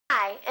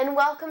Hi, and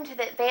welcome to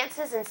the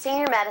Advances in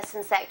Senior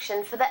Medicine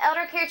section for the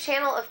Elder Care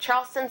Channel of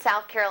Charleston,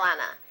 South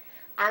Carolina.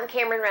 I'm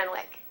Cameron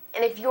Renwick,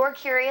 and if you're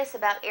curious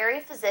about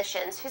area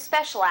physicians who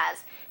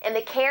specialize in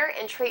the care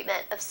and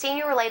treatment of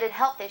senior-related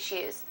health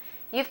issues,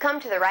 you've come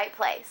to the right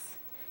place.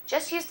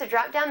 Just use the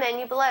drop-down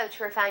menu below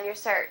to refine your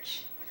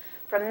search.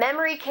 From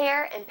memory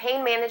care and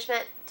pain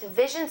management to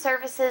vision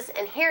services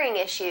and hearing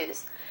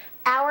issues,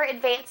 our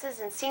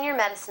Advances in Senior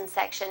Medicine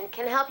section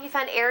can help you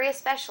find area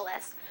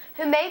specialists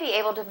who may be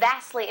able to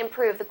vastly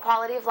improve the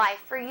quality of life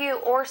for you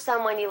or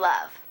someone you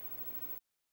love.